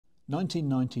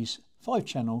1990s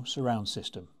 5-channel surround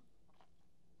system.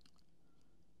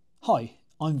 Hi,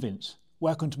 I'm Vince.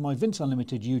 Welcome to my Vince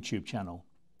Unlimited YouTube channel.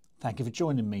 Thank you for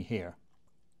joining me here.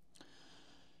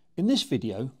 In this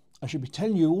video, I shall be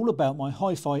telling you all about my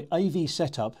hi-fi AV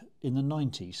setup in the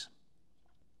 90s.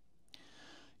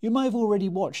 You may have already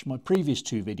watched my previous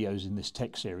two videos in this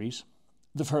tech series.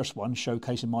 The first one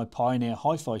showcasing my Pioneer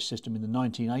hi-fi system in the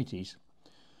 1980s.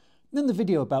 Then the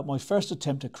video about my first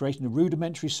attempt at creating a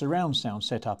rudimentary surround sound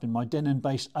setup in my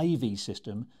Denon-based AV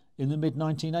system in the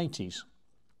mid-1980s.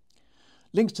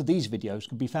 Links to these videos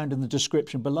can be found in the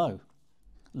description below,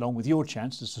 along with your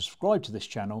chance to subscribe to this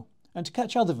channel and to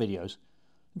catch other videos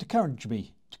and to encourage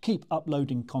me to keep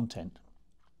uploading content.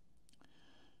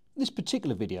 In this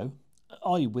particular video,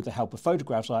 I, with the help of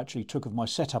photographs I actually took of my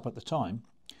setup at the time,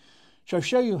 shall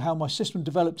show you how my system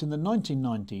developed in the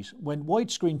 1990s when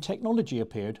widescreen technology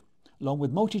appeared, along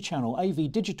with multi-channel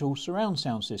AV digital surround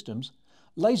sound systems,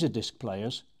 Laserdisc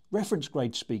players,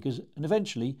 reference-grade speakers and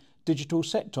eventually digital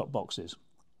set-top boxes.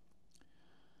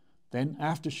 Then,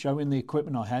 after showing the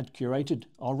equipment I had curated,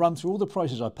 I'll run through all the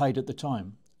prices I paid at the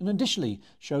time and additionally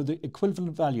show the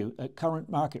equivalent value at current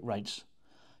market rates,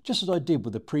 just as I did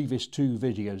with the previous two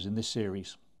videos in this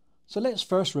series. So let's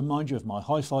first remind you of my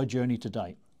hi-fi journey to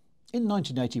date. In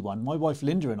 1981, my wife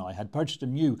Linda and I had purchased a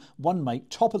new one-make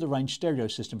top-of-the-range stereo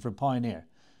system from Pioneer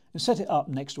and set it up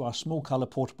next to our small colour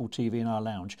portable TV in our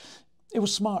lounge. It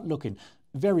was smart looking,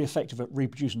 very effective at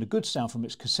reproducing the good sound from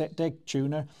its cassette deck,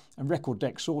 tuner and record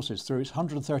deck sources through its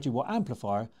 130-watt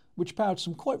amplifier, which powered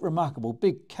some quite remarkable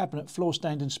big cabinet floor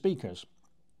standing speakers.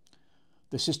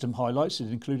 The system highlights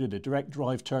included a direct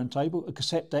drive turntable, a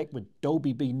cassette deck with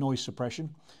Dolby B noise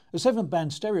suppression, a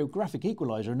 7-band stereographic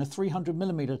equaliser and a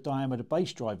 300mm diameter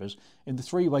bass drivers in the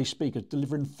three-way speakers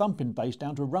delivering thumping bass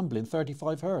down to a rumbling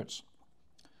 35 Hz.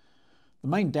 The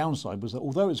main downside was that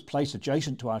although it was placed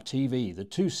adjacent to our TV, the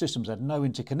two systems had no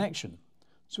interconnection,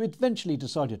 so we eventually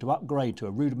decided to upgrade to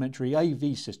a rudimentary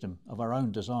AV system of our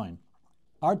own design.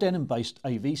 Our Denon-based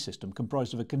AV system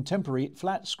comprised of a contemporary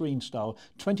flat-screen style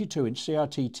 22-inch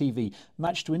CRT TV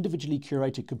matched to individually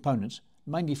curated components,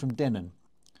 mainly from Denon.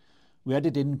 We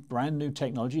added in brand new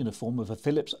technology in the form of a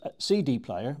Philips CD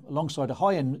player alongside a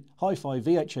high-end hi-fi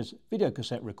VHS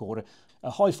videocassette recorder, a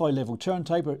hi-fi level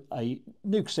turntable, a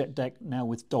new cassette deck now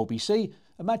with Dolby C,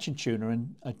 a matching tuner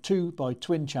and a 2x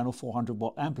twin channel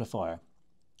 400-watt amplifier.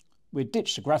 We had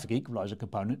ditched the graphic equaliser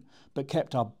component but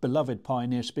kept our beloved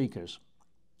Pioneer speakers.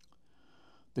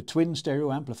 The twin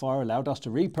stereo amplifier allowed us to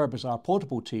repurpose our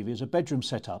portable TV as a bedroom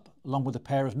setup, along with a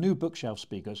pair of new bookshelf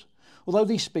speakers, although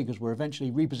these speakers were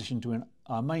eventually repositioned to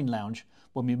our main lounge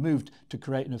when we moved to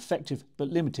create an effective but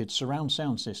limited surround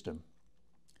sound system.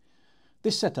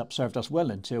 This setup served us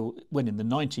well until when in the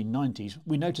 1990s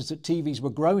we noticed that TVs were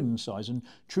growing in size and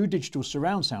true digital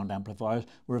surround sound amplifiers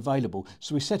were available,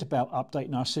 so we set about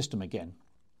updating our system again.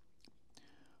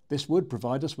 This would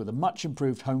provide us with a much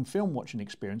improved home film watching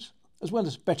experience, as well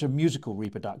as better musical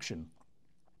reproduction.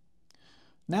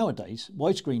 Nowadays,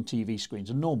 widescreen TV screens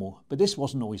are normal, but this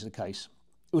wasn't always the case.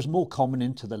 It was more common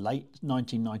into the late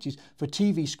 1990s for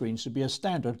TV screens to be a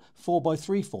standard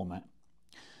 4:3 format.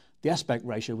 The aspect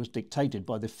ratio was dictated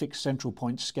by the fixed central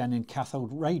point scanning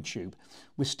cathode ray tube,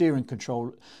 with steering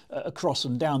control across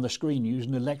and down the screen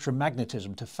using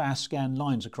electromagnetism to fast scan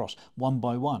lines across one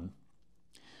by one.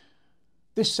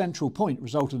 This central point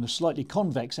resulted in a slightly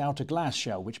convex outer glass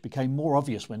shell, which became more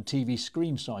obvious when TV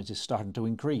screen sizes started to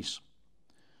increase.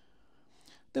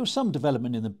 There was some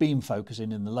development in the beam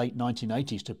focusing in the late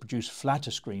 1980s to produce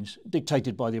flatter screens,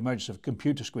 dictated by the emergence of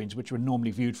computer screens which were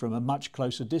normally viewed from a much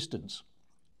closer distance.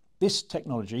 This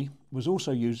technology was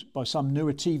also used by some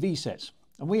newer TV sets,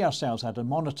 and we ourselves had a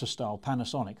monitor-style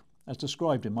Panasonic, as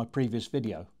described in my previous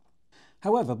video.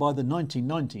 However, by the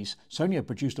 1990s, Sony had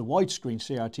produced a widescreen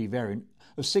CRT variant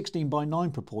of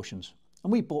 16:9 proportions,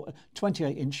 and we bought a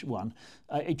 28-inch one,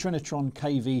 a Trinitron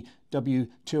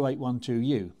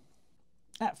KV-W2812U.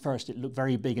 At first it looked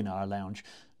very big in our lounge,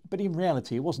 but in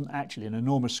reality it wasn't actually an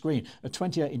enormous screen. A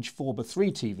 28-inch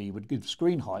 4:3 TV would give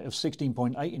screen height of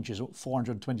 16.8 inches or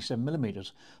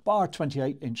 427mm, but our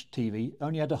 28-inch TV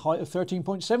only had a height of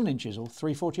 13.7 inches or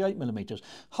 348mm,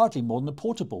 hardly more than a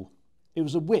portable. It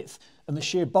was the width and the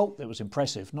sheer bulk that was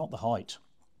impressive, not the height.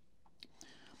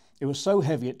 It was so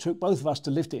heavy it took both of us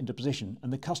to lift it into position,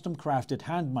 and the custom-crafted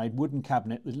handmade wooden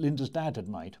cabinet that Linda's dad had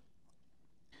made.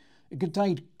 It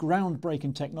contained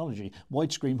groundbreaking technology.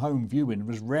 Widescreen home viewing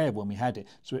was rare when we had it,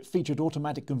 so it featured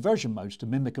automatic conversion modes to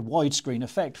mimic a widescreen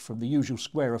effect from the usual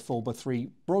square of 4:3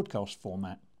 broadcast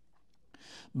format.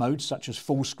 Modes such as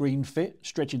full screen fit,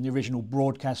 stretching the original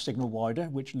broadcast signal wider,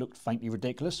 which looked faintly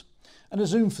ridiculous, and a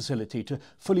zoom facility to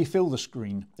fully fill the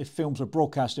screen if films are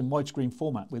broadcast in widescreen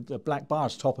format with the black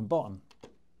bars top and bottom.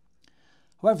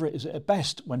 However, it is at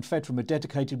best when fed from a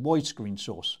dedicated widescreen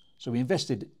source, so we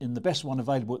invested in the best one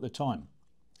available at the time.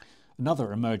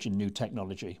 Another emerging new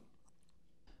technology.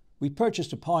 We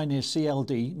purchased a Pioneer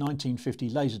CLD 1950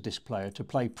 Laserdisc player to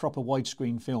play proper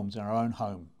widescreen films in our own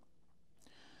home.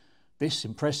 This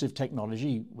impressive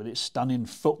technology, with its stunning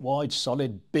foot-wide,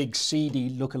 solid, big CD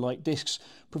look-alike discs,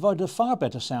 provided a far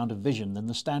better sound and vision than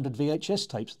the standard VHS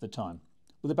tapes at the time,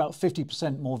 with about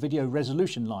 50% more video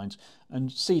resolution lines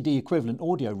and CD equivalent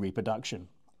audio reproduction.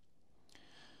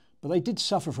 But they did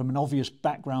suffer from an obvious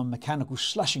background mechanical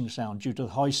slushing sound due to the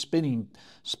high spinning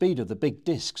speed of the big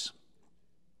discs.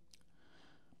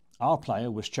 Our player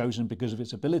was chosen because of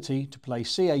its ability to play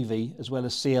CAV as well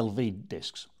as CLV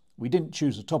discs. We didn't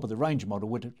choose the top of the range model,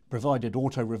 which provided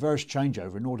auto reverse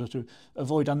changeover in order to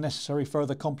avoid unnecessary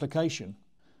further complication.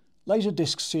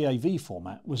 Laserdisc CAV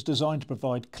format was designed to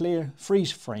provide clear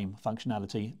freeze frame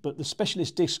functionality, but the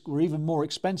specialist discs were even more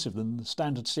expensive than the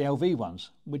standard CLV ones,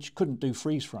 which couldn't do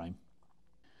freeze frame.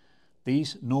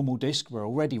 These normal discs were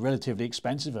already relatively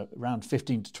expensive at around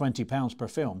 £15 to £20 per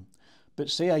film, but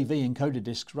CAV encoded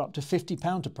discs were up to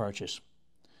 £50 to purchase,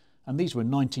 and these were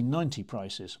 1990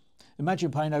 prices.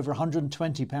 Imagine paying over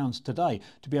 £120 today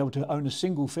to be able to own a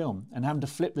single film and having to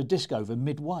flip the disc over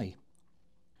midway.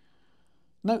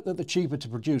 Note that the cheaper to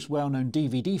produce well-known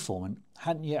DVD format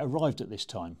hadn't yet arrived at this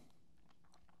time.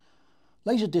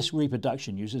 Laserdisc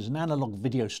reproduction uses an analog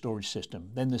video storage system.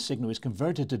 Then the signal is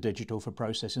converted to digital for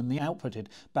processing and then outputted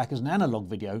back as an analog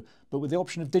video, but with the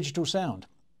option of digital sound.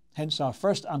 Hence our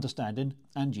first understanding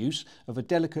and use of a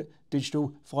delicate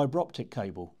digital fibre optic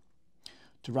cable.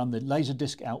 To run the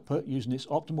Laserdisc output using its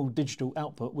optimal digital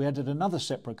output, we added another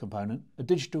separate component, a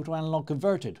digital to analog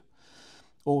converted,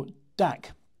 or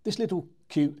DAC. This little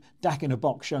cute DAC in a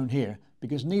box shown here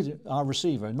because neither our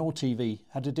receiver nor TV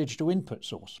had a digital input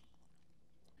source.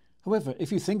 However,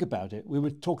 if you think about it, we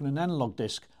were talking an analog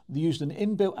disc that used an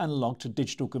inbuilt analog to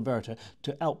digital converter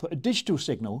to output a digital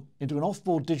signal into an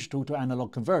off-board digital to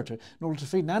analog converter in order to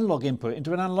feed an analog input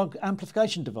into an analog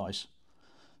amplification device.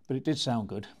 But it did sound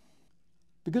good.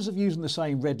 Because of using the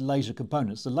same red laser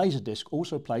components, the Laserdisc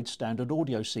also played standard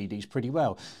audio CDs pretty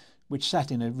well, which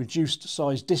sat in a reduced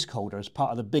size disc holder as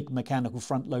part of the big mechanical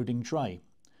front-loading tray.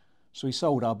 So we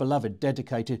sold our beloved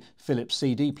dedicated Philips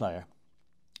CD player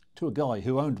to a guy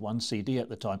who owned one CD at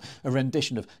the time, a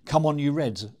rendition of Come On You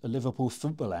Reds, a Liverpool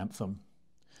football anthem.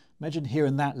 Imagine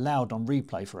hearing that loud on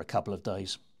replay for a couple of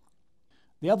days.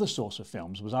 The other source of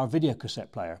films was our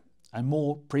videocassette player, and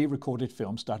more pre-recorded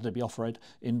films started to be offered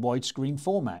in widescreen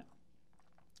format.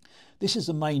 This is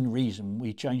the main reason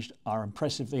we changed our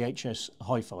impressive VHS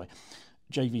Hi-Fi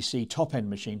JVC top-end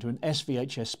machine to an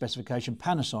sVHS specification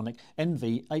Panasonic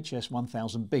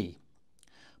NV-HS1000B.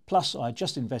 Plus, I had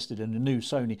just invested in a new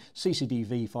Sony CCD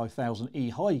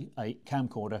V5000E Hi8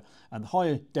 camcorder, and the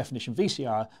higher definition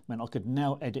VCR meant I could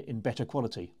now edit in better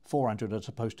quality, 400 as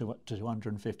opposed to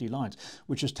 250 lines,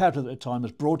 which was touted at the time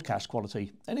as broadcast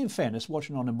quality. And in fairness,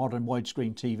 watching on a modern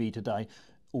widescreen TV today,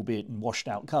 albeit in washed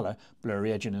out colour,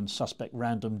 blurry edging and suspect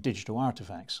random digital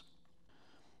artefacts.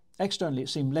 Externally it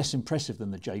seemed less impressive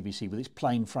than the JVC with its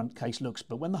plain front case looks,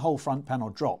 but when the whole front panel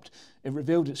dropped, it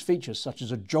revealed its features such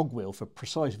as a jog wheel for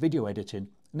precise video editing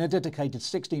and a dedicated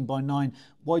 16:9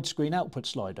 widescreen output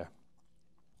slider.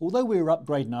 Although we were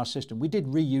upgrading our system, we did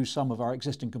reuse some of our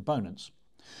existing components.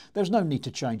 There was no need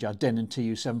to change our Denon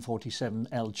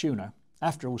TU747L tuner.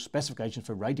 After all, specifications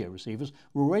for radio receivers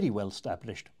were already well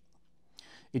established.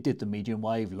 It did the medium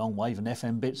wave, long wave and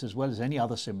FM bits as well as any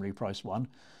other similarly priced one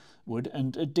would,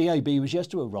 and a DAB was yet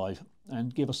to arrive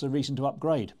and give us a reason to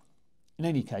upgrade. In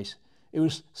any case, it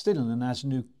was still in an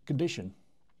as-new condition.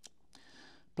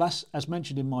 Plus, as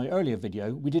mentioned in my earlier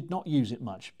video, we did not use it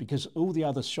much because all the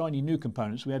other shiny new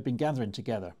components we had been gathering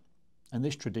together, and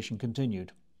this tradition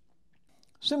continued.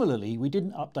 Similarly, we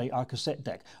didn't update our cassette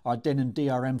deck, our Denon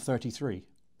DRM33.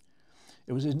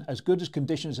 It was in as good as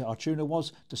condition as our tuner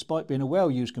was, despite being a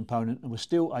well-used component, and was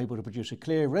still able to produce a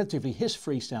clear, relatively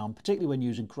hiss-free sound, particularly when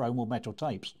using chrome or metal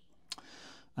tapes.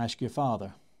 Ask your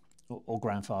father, or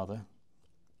grandfather,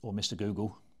 or Mr.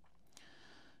 Google.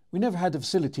 We never had the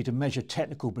facility to measure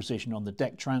technical precision on the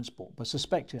deck transport, but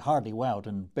suspect it hardly wowed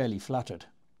and barely fluttered.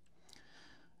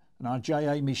 And our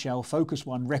J.A. Michel Focus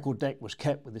One record deck was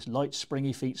kept with its light,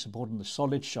 springy feet supporting the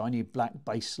solid, shiny black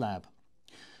base slab.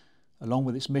 Along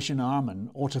with its mission arm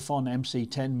and Autofon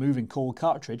MC10 moving core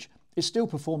cartridge, it still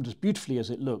performed as beautifully as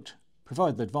it looked,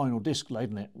 provided the vinyl disc laid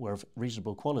on it were of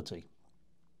reasonable quality.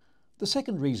 The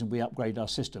second reason we upgraded our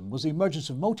system was the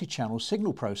emergence of multi-channel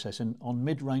signal processing on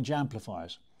mid-range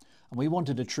amplifiers, and we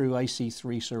wanted a true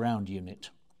AC3 surround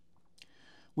unit.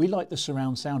 We liked the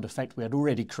surround sound effect we had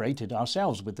already created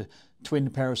ourselves with the twin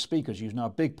pair of speakers using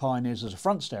our big Pioneers as a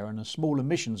front stereo and the small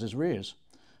emissions as rears,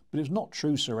 but it was not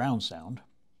true surround sound.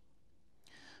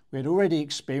 We had already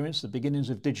experienced the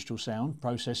beginnings of digital sound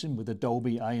processing with the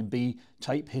Dolby A and B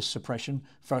tape hiss suppression,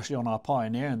 firstly on our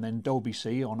Pioneer and then Dolby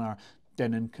C on our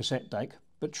Denon cassette deck,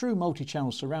 but true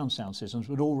multi-channel surround sound systems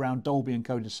with all-round Dolby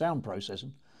encoded sound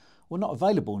processing were not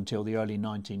available until the early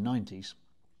 1990s.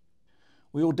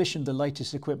 We auditioned the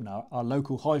latest equipment at our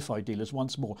local hi-fi dealers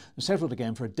once more and settled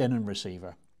again for a Denon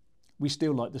receiver. We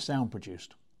still like the sound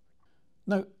produced.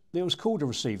 Note, it was called a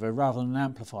receiver rather than an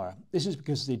amplifier. This is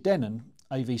because the Denon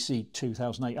AVC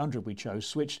 2800 we chose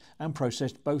switched and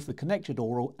processed both the connected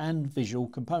aural and visual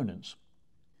components.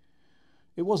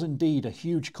 It was indeed a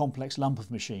huge complex lump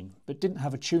of machine, but didn't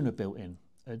have a tuner built in,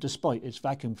 despite its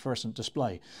vacuum fluorescent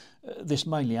display. This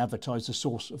mainly advertised the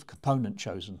source of component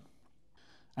chosen.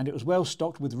 And it was well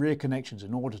stocked with rear connections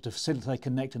in order to facilitate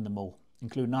connecting them all,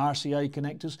 including RCA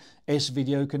connectors,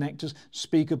 S-video connectors,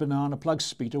 speaker banana plugs,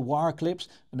 speaker wire clips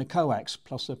and a coax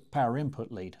plus a power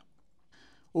input lead.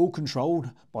 All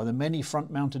controlled by the many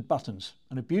front-mounted buttons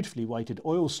and a beautifully weighted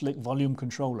oil-slick volume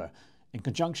controller in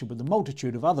conjunction with the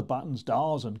multitude of other buttons,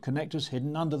 dials and connectors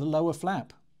hidden under the lower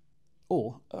flap,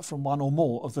 or from one or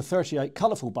more of the 38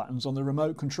 colourful buttons on the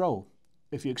remote control,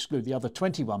 if you exclude the other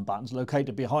 21 buttons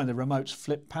located behind the remote's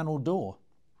flip panel door.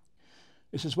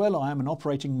 It's as well I am an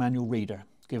operating manual reader,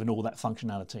 given all that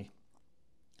functionality.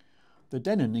 The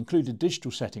Denon included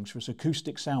digital settings for its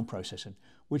acoustic sound processing,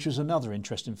 which was another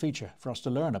interesting feature for us to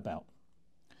learn about.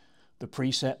 The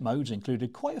preset modes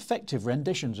included quite effective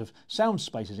renditions of sound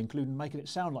spaces, including making it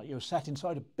sound like you were sat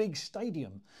inside a big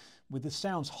stadium, with the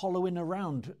sounds hollowing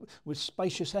around with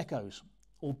spacious echoes,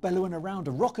 or bellowing around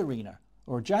a rock arena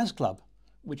or a jazz club,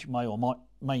 which may or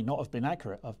may not have been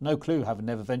accurate. I've no clue, having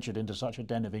never ventured into such a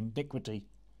den of iniquity.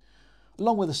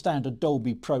 Along with the standard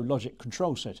Dolby Pro Logic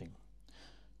control setting.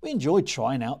 We enjoyed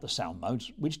trying out the sound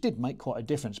modes, which did make quite a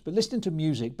difference, but listening to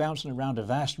music bouncing around a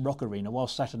vast rock arena while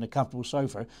sat in a comfortable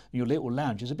sofa in your little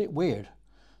lounge is a bit weird,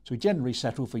 so we generally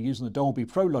settle for using the Dolby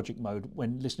Pro Logic mode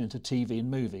when listening to TV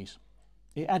and movies.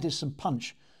 It added some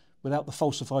punch without the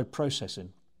falsified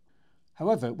processing.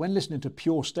 However, when listening to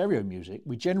pure stereo music,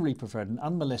 we generally preferred an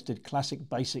unmolested classic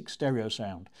basic stereo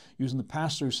sound, using the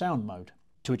pass-through sound mode.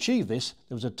 To achieve this,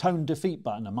 there was a tone defeat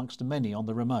button amongst the many on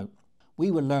the remote. We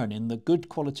were learning that good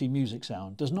quality music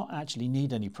sound does not actually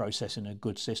need any processing in a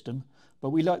good system,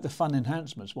 but we like the fun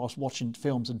enhancements whilst watching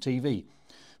films and TV,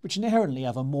 which inherently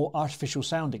have a more artificial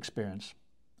sound experience.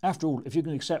 After all, if you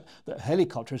can accept that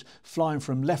helicopters flying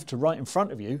from left to right in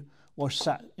front of you, while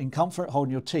sat in comfort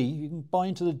holding your tea, you can buy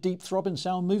into the deep throbbing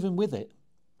sound moving with it.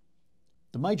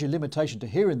 The major limitation to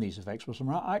hearing these effects was from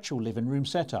our actual living room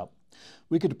setup.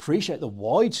 We could appreciate the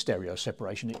wide stereo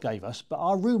separation it gave us, but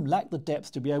our room lacked the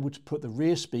depth to be able to put the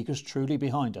rear speakers truly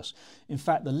behind us. In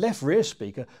fact, the left rear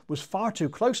speaker was far too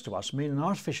close to us, meaning an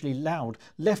artificially loud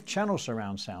left channel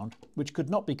surround sound, which could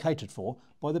not be catered for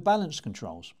by the balance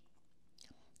controls.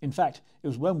 In fact, it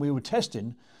was when we were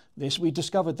testing this we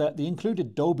discovered that the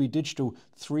included Dolby Digital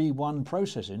 3.1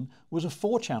 processing was a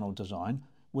 4-channel design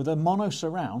with a mono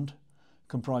surround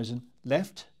comprising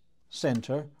left,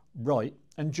 centre, right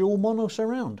and dual mono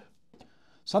surround.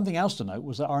 Something else to note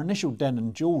was that our initial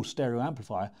Denon dual stereo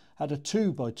amplifier had a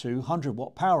 2x2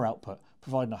 100-watt power output,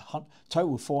 providing a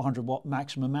total 400-watt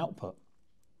maximum output.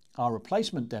 Our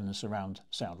replacement Denon surround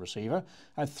sound receiver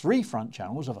had 3 front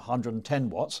channels of 110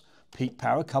 watts, peak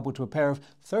power coupled to a pair of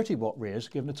 30-watt rears,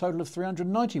 giving a total of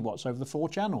 390 watts over the 4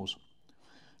 channels.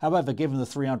 However, given the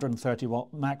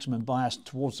 330-watt maximum bias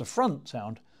towards the front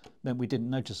sound meant we didn't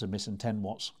notice the missing 10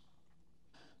 watts.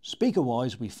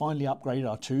 Speaker-wise, we finally upgraded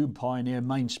our 2 Pioneer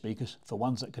main speakers for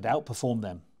ones that could outperform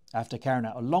them, after carrying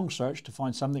out a long search to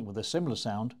find something with a similar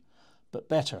sound, but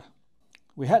better.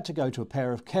 We had to go to a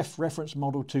pair of KEF reference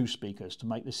Model 2 speakers to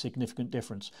make this significant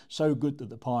difference, so good that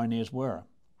the Pioneers were.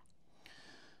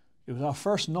 It was our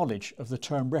first knowledge of the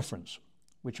term reference,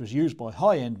 which was used by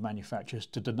high-end manufacturers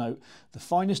to denote the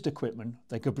finest equipment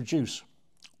they could produce,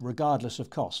 regardless of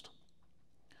cost.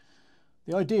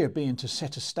 The idea being to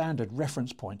set a standard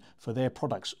reference point for their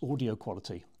product's audio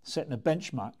quality, setting a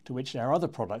benchmark to which their other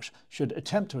products should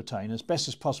attempt to attain as best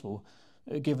as possible,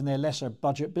 given their lesser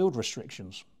budget build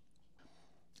restrictions.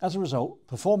 As a result,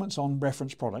 performance on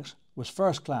reference products was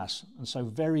first class and so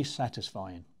very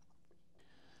satisfying.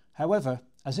 However,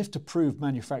 As if to prove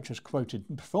manufacturers' quoted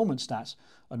performance stats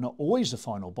are not always the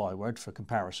final byword for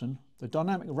comparison, the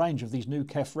dynamic range of these new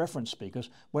KEF reference speakers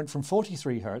went from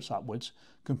 43 Hz upwards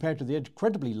compared to the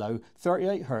incredibly low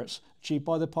 38 Hz achieved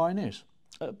by the pioneers.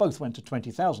 Both went to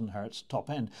 20,000 Hz top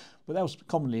end, but that was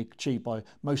commonly achieved by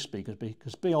most speakers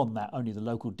because beyond that only the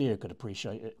local deer could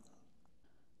appreciate it.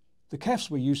 The KEFs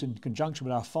were used in conjunction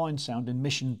with our fine sound and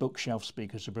Mission bookshelf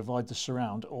speakers to provide the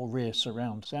surround or rear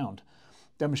surround sound,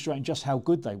 demonstrating just how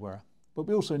good they were, but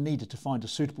we also needed to find a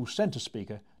suitable centre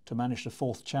speaker to manage the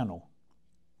fourth channel.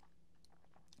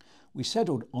 We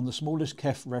settled on the smallest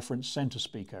KEF reference centre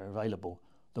speaker available,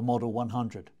 the Model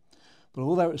 100, but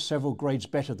although it was several grades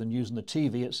better than using the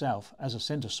TV itself as a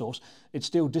centre source, it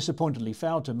still disappointingly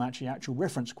failed to match the actual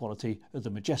reference quality of the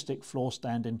majestic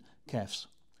floor-standing KEFs.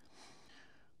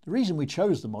 The reason we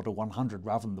chose the Model 100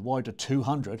 rather than the wider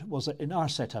 200 was that in our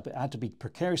setup it had to be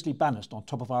precariously balanced on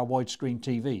top of our widescreen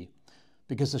TV,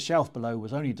 because the shelf below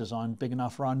was only designed big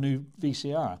enough for our new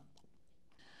VCR.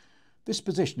 This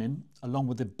positioning, along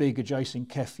with the big adjacent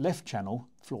KEF left channel,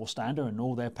 floor stander and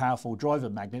all their powerful driver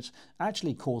magnets,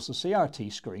 actually caused the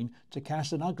CRT screen to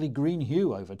cast an ugly green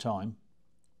hue over time.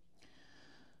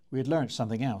 We had learnt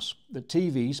something else, that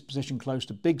TVs positioned close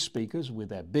to big speakers with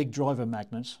their big driver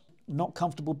magnets not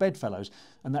comfortable bedfellows,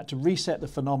 and that to reset the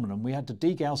phenomenon we had to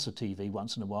degauss the TV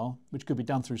once in a while, which could be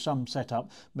done through some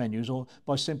setup menus or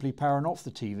by simply powering off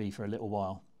the TV for a little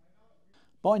while.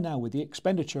 By now, with the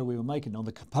expenditure we were making on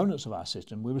the components of our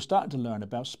system, we were starting to learn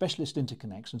about specialist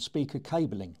interconnects and speaker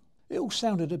cabling. It all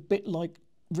sounded a bit like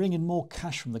wringing more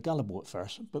cash from the gullible at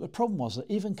first, but the problem was that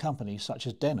even companies such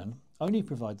as Denon only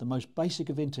provide the most basic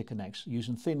of interconnects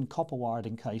using thin copper wire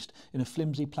encased in a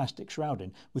flimsy plastic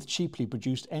shrouding with cheaply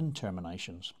produced end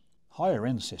terminations. Higher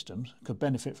end systems could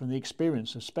benefit from the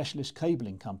experience of specialist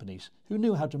cabling companies who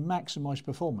knew how to maximise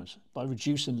performance by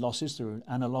reducing losses through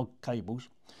analogue cables,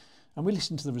 and we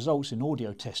listened to the results in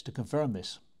audio tests to confirm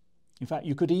this. In fact,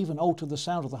 you could even alter the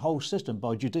sound of the whole system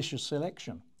by judicious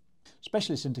selection.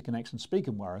 Specialist interconnects and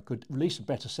speaker wire could release a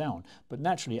better sound, but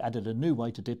naturally added a new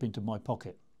way to dip into my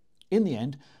pocket. In the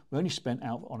end, we only spent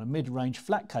out on a mid-range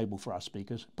flat cable for our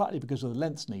speakers, partly because of the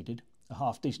lengths needed, a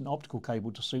half-decent optical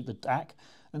cable to suit the DAC,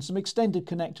 and some extended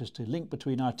connectors to link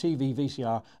between our TV,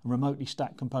 VCR and remotely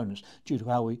stacked components due to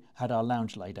how we had our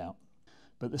lounge laid out.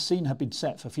 But the scene had been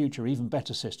set for future even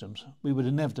better systems. We would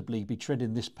inevitably be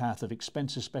treading this path of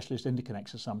expensive specialist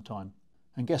interconnects at some time.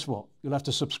 And guess what? You'll have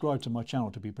to subscribe to my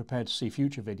channel to be prepared to see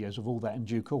future videos of all that in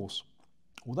due course.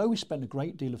 Although we spent a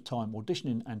great deal of time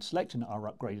auditioning and selecting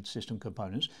our upgraded system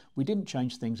components, we didn't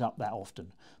change things up that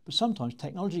often. But sometimes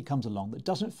technology comes along that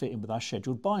doesn't fit in with our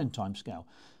scheduled buy-in timescale.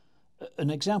 An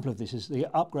example of this is the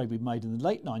upgrade we made in the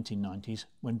late 1990s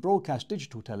when broadcast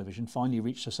digital television finally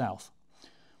reached the South.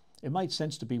 It made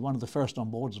sense to be one of the first on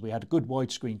board as we had a good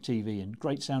widescreen TV and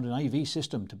great sounding AV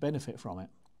system to benefit from it.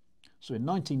 So in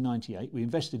 1998 we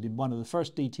invested in one of the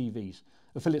first DTVs,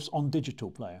 a Philips On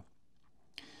Digital player.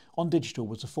 On Digital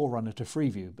was the forerunner to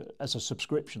Freeview, but as a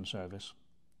subscription service.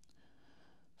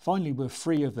 Finally, we were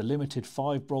free of the limited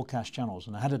 5 broadcast channels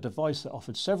and had a device that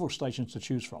offered several stations to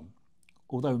choose from,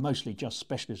 although mostly just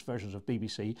specialist versions of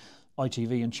BBC,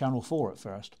 ITV and Channel 4 at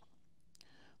first.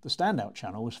 The standout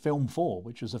channel was Film 4,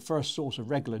 which was the first source of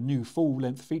regular new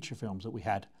full-length feature films that we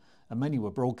had, and many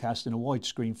were broadcast in a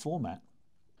widescreen format.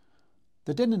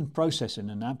 The Denon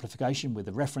processing and amplification with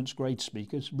the reference grade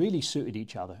speakers really suited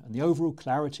each other, and the overall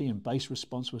clarity and bass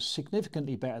response was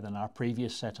significantly better than our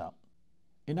previous setup.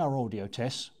 In our audio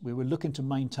tests, we were looking to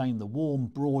maintain the warm,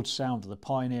 broad sound of the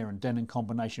Pioneer and Denon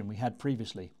combination we had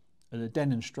previously, and the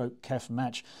Denon stroke KEF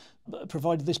match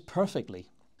provided this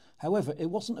perfectly. However, it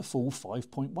wasn't a full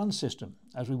 5.1 system,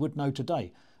 as we would know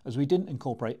today, as we didn't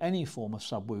incorporate any form of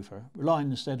subwoofer, relying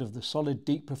instead of the solid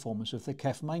deep performance of the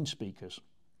KEF main speakers.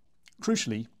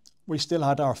 Crucially, we still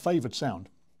had our favoured sound,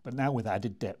 but now with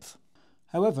added depth.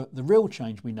 However, the real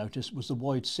change we noticed was the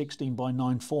wide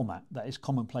 16:9 format that is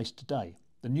commonplace today.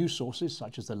 The new sources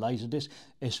such as the Laserdisc,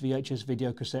 sVHS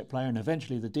video cassette player and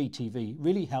eventually the DTV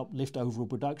really helped lift overall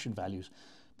production values,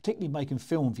 particularly making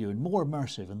film viewing more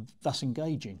immersive and thus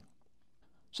engaging.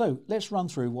 So let's run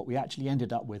through what we actually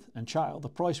ended up with and chart out the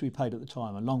price we paid at the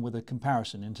time along with a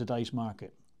comparison in today's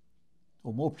market.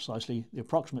 Or more precisely, the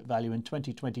approximate value in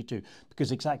 2022,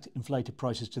 because exact inflated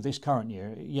prices to this current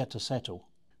year are yet to settle.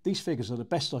 These figures are the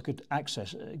best I could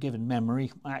access given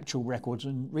memory, actual records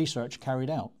and research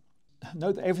carried out.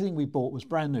 Note that everything we bought was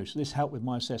brand new, so this helped with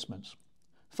my assessments.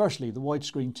 Firstly, the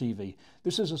widescreen TV.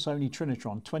 This is a Sony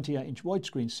Trinitron 28-inch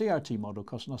widescreen CRT model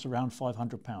costing us around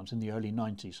 £500 in the early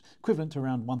 90s, equivalent to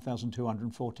around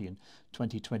 £1,240 in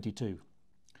 2022.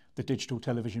 The The digital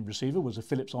television receiver was a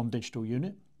Philips on-digital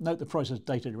unit. Note the price is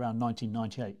dated around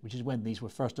 1998, which is when these were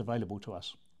first available to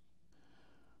us.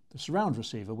 The surround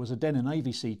receiver was a Denon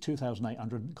AVC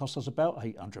 2800 and cost us about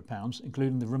 £800,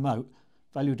 including the remote,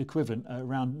 valued equivalent at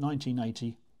around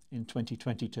 1980 in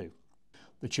 2022.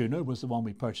 The tuner was the one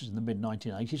we purchased in the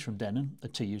mid-1980s from Denon, a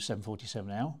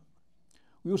TU-747L.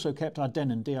 We also kept our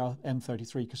Denon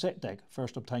DR-M33 cassette deck,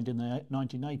 first obtained in the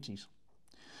 1980s.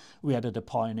 We added a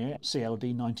Pioneer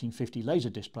CLD 1950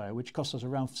 Laserdisc player, which cost us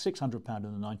around £600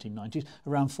 in the 1990s,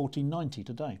 around £14.90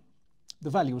 today.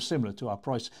 The value was similar to our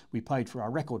price we paid for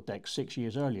our record deck 6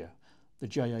 years earlier, the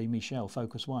J.A. Michel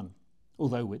Focus 1.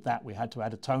 Although with that we had to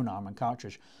add a tone arm and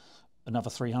cartridge, another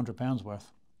 £300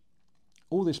 worth.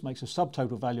 All this makes a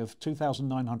subtotal value of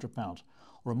 £2,900,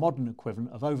 or a modern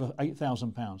equivalent of over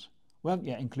 £8,000. We haven't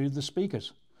yet included the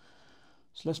speakers.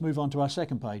 So let's move on to our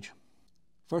second page.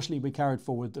 Firstly, we carried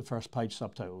forward the first page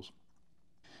subtotals.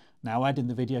 Now add in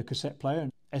the video cassette player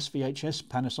and sVHS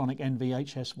Panasonic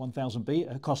NVHS 1000B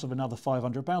at a cost of another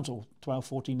 £500 or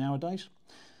 £12.40 nowadays.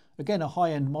 Again, a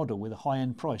high-end model with a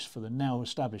high-end price for the now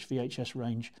established VHS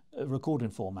range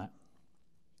recording format.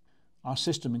 Our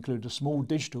system included a small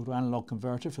digital to analog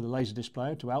converter for the Laserdisc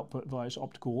player to output via its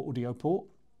optical audio port.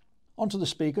 Onto the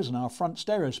speakers, and our front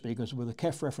stereo speakers with a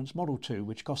KEF reference Model 2,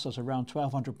 which cost us around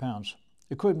 £1,200,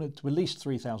 equivalent to at least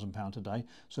 £3,000 today,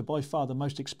 so by far the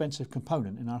most expensive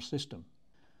component in our system.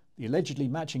 The allegedly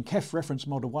matching KEF reference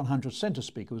Model 100 centre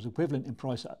speaker was equivalent in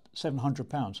price at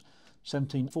 £700,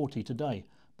 £1,740 today,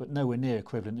 but nowhere near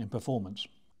equivalent in performance.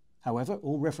 However,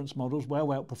 all reference models well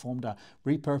outperformed our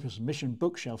repurposed Mission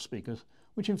bookshelf speakers,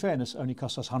 which in fairness only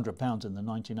cost us £100 in the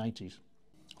 1980s.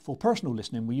 For personal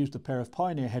listening, we used a pair of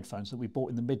Pioneer headphones that we bought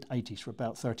in the mid-80s for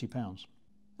about £30.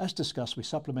 As discussed, we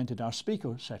supplemented our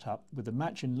speaker setup with the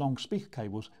matching long speaker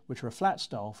cables, which are a flat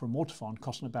style from Waterphone,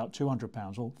 costing about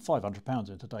 £200 or £500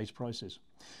 in today's prices.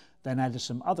 Then added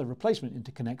some other replacement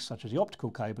interconnects such as the optical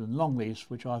cable and long leads,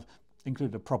 which I've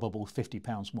included a probable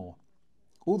 £50 more.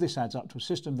 All this adds up to a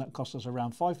system that cost us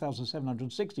around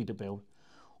 £5,760 to build,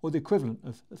 or the equivalent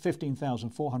of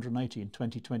 £15,480 in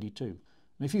 2022.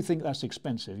 And if you think that's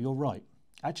expensive, you're right,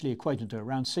 actually equating to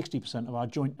around 60% of our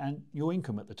joint annual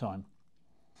income at the time.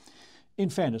 In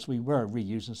fairness, we were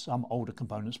reusing some older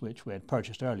components which we had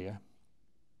purchased earlier.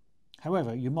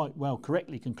 However, you might well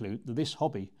correctly conclude that this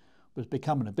hobby was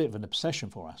becoming a bit of an obsession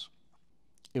for us.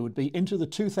 It would be into the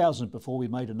 2000s before we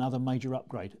made another major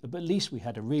upgrade, but at least we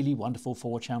had a really wonderful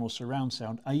 4-channel surround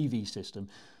sound AV system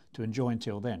to enjoy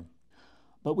until then.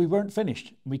 But we weren't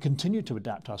finished. We continued to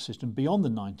adapt our system beyond the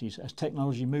 90s as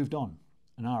technology moved on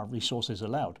and our resources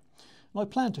allowed. And I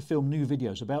plan to film new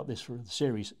videos about this for the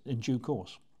series in due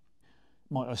course.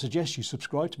 Might I suggest you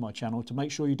subscribe to my channel to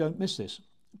make sure you don't miss this.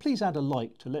 Please add a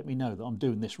like to let me know that I'm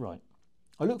doing this right.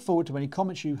 I look forward to any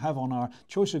comments you have on our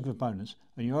choice of components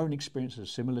and your own experience of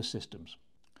similar systems.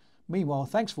 Meanwhile,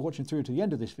 thanks for watching through to the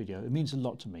end of this video. It means a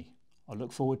lot to me. I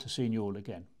look forward to seeing you all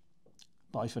again.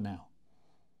 Bye for now.